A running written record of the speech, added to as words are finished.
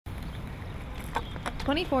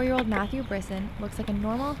24-year-old Matthew Brisson looks like a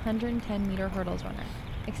normal 110-meter hurdles runner,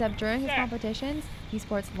 except during his competitions, he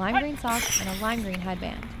sports lime green socks and a lime green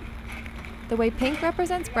headband. The way pink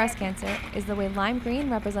represents breast cancer is the way lime green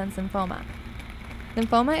represents lymphoma.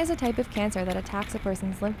 Lymphoma is a type of cancer that attacks a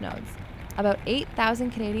person's lymph nodes. About 8,000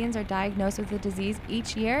 Canadians are diagnosed with the disease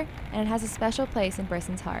each year, and it has a special place in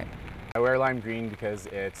Brisson's heart. I wear lime green because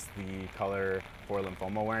it's the color for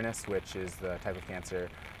lymphoma awareness, which is the type of cancer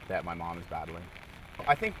that my mom is battling.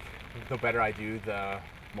 I think the better I do, the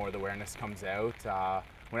more the awareness comes out.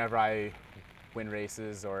 Whenever I win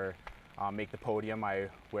races or make the podium, I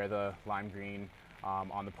wear the lime green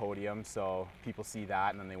on the podium, so people see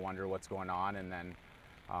that and then they wonder what's going on, and then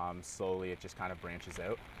slowly it just kind of branches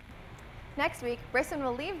out. Next week, Brisson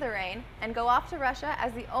will leave the rain and go off to Russia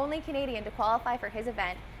as the only Canadian to qualify for his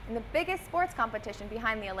event in the biggest sports competition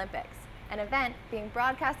behind the Olympics, an event being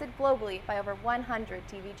broadcasted globally by over 100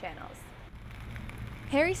 TV channels.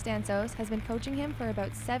 Harry Stansos has been coaching him for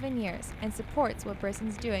about 7 years and supports what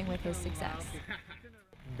Brisson's doing with his success.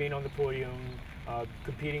 Being on the podium,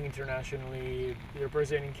 competing internationally,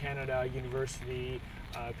 representing Canada, university,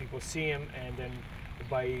 people see him, and then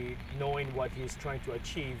by knowing what he's trying to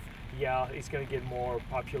achieve, yeah, he's going to get more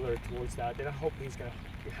popular towards that, and I hope he's going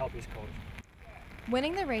to help his coach.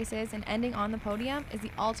 Winning the races and ending on the podium is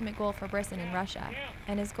the ultimate goal for Brisson in Russia,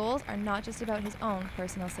 and his goals are not just about his own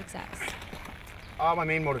personal success. My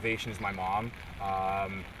main motivation is my mom.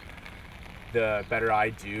 The better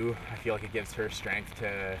I do, I feel like it gives her strength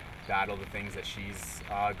to battle the things that she's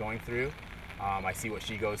going through. I see what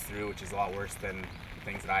she goes through, which is a lot worse than the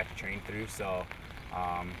things that I have to train through. So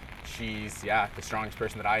she's, the strongest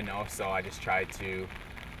person that I know, so I just try to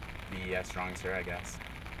be as strong as her, I guess.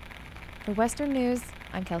 For Western News,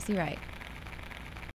 I'm Kelcey Wright.